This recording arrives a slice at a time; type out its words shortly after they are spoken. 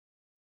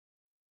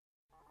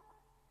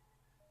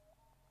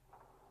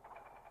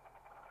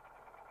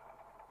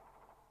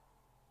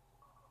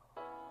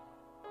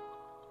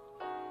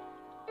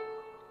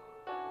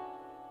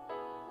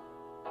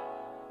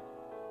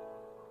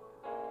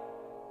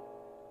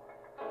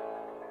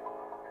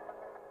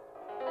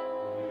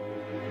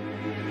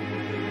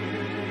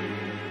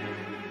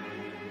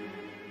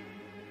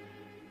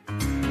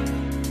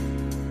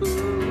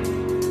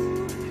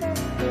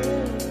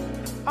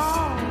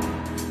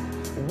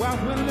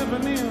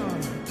living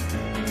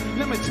in.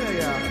 Let me tell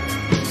ya.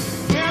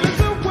 Well, it's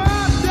a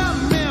world that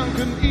man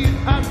can eat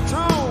at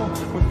all.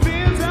 When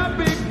things are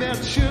big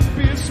that should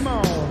be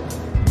small.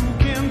 Who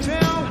can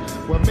tell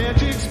what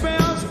magic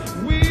spells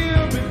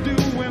we'll be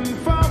doing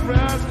for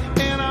us?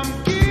 And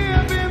I'm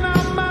giving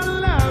all my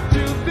love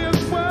to this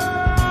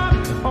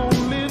world,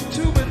 only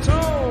to be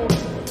told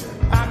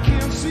I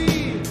can't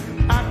see,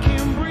 I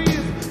can't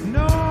breathe,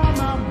 no,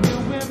 my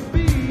will will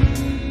be.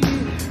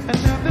 And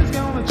nothing's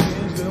gonna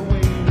change the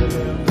way we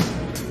live,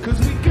 'cause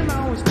we can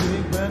always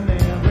take but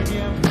never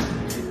give.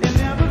 And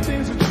now the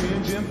things are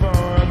changing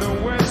for the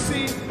worse.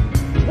 See,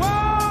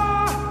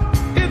 whoa,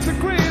 it's a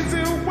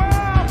crazy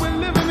world we're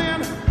living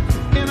in,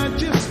 and I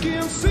just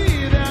can't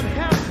see that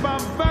half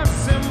of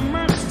us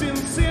immersed in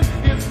sin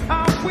is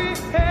all we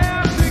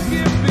have to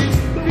give. These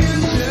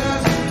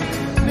futures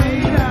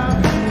made of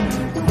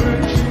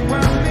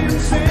virtual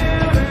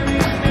insanity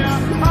now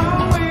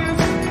always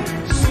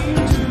seem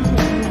to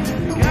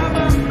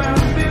gather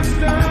about this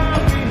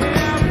love we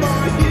have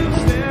for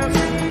useless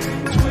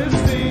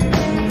twisting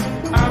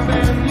of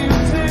that new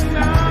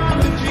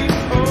technology.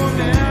 Oh,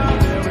 now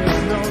there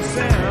is no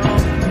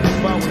sound,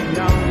 but we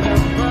all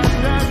live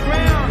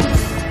underground.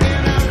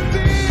 And I'm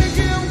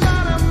thinking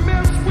what a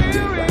mess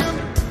we're in,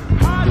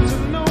 hard to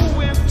know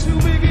where to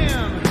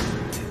begin.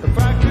 If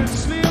I could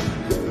slip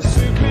the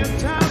secret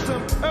ties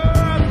of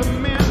earth the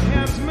man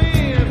has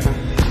made,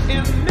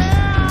 and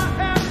now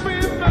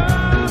every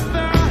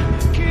mother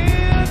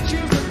can't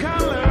choose a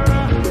color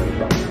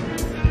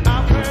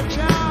of her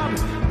child,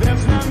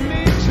 that's not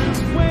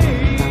nature's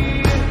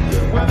way.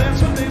 Well,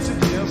 that's what they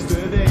suggest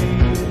today.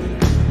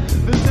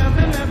 There's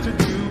nothing left to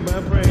do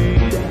but pray.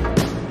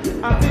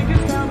 I think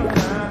it's time to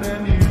find a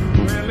new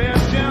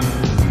religion.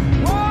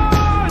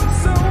 Whoa, it's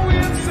so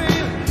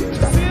insane to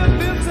see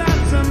this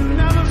as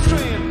another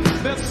strain.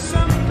 There's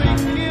something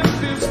in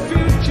this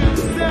future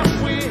that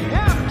we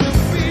have to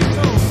be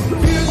told.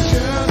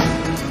 Futures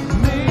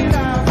made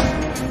of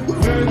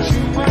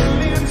virtual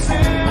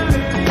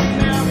insanity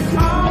now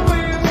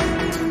always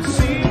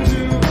seem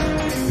to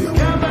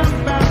gather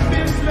about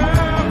this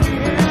love we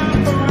have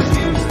for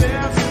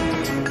useless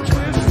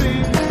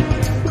twisting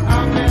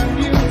of that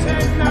new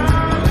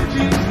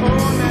technology.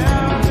 Oh,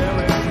 now there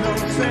is no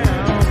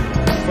sound,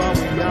 but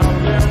we all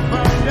live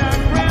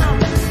underground.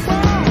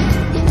 Whoa,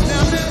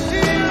 now there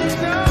is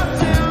no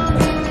sound,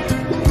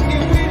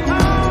 and we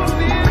all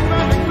live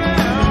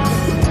underground.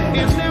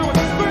 And now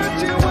it's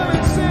virtual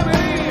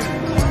insanity.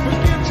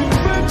 Forget your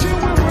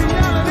virtual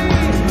reality.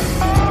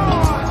 Oh,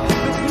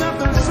 there's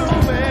nothing so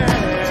bad.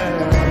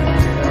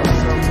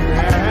 So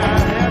bad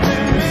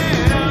happening.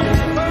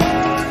 Oh,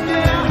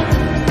 yeah,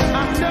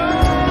 I know,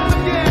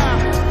 yeah.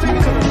 Take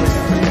it to the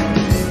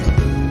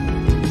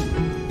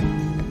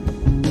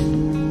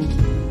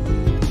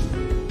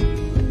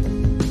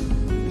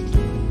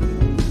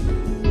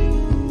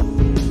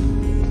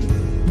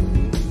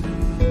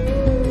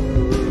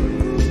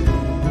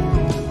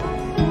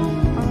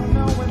I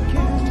know it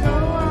can't go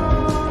on.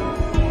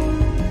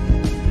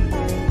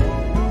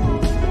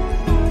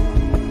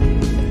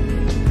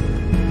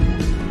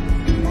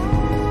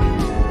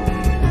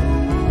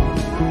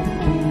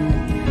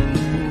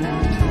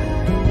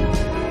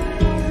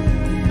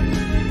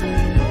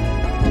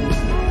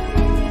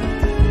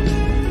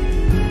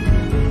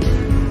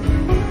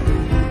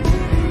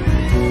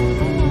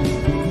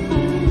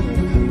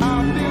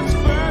 Of this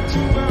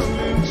virtual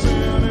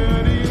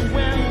insanity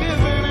we're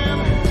living in,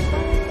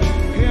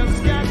 it's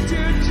got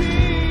to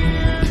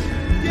change.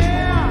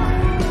 Yeah,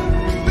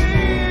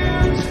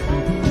 things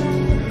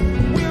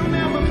will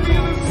never be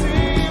the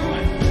same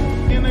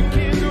in a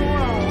kingdom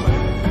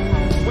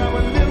where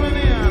we're living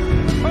in.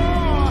 Oh,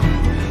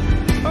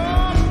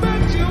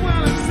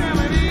 virtual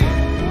insanity.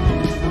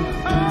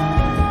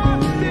 Oh,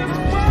 this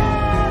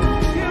world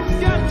has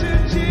got to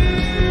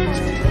change.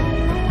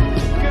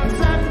 'Cause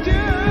I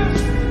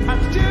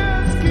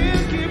just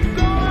can't keep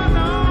going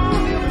on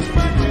in this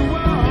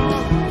virtual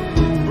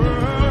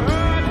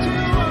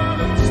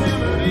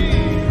insanity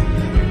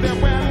that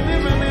we're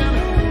living in,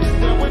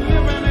 that we're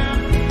living in.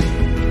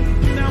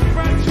 Now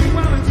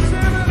virtual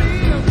insanity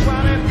is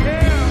what it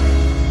is.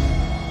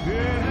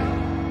 Yeah.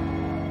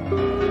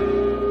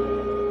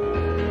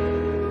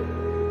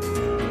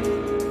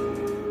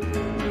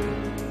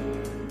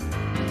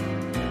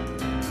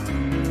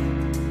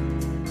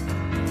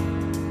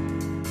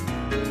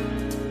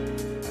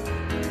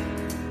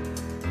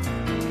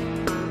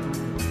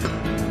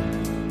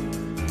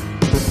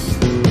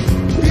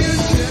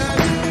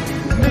 Futures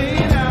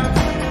made of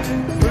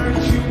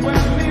virtual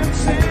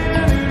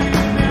insanity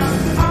now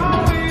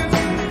always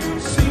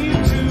seem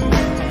to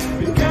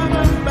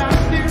gather about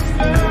this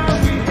love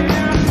we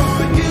have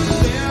for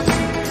useless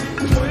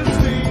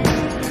twisting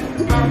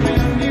of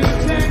that new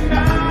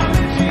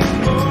technology.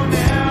 Oh,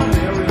 now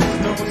there is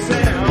no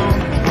sound,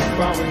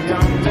 but we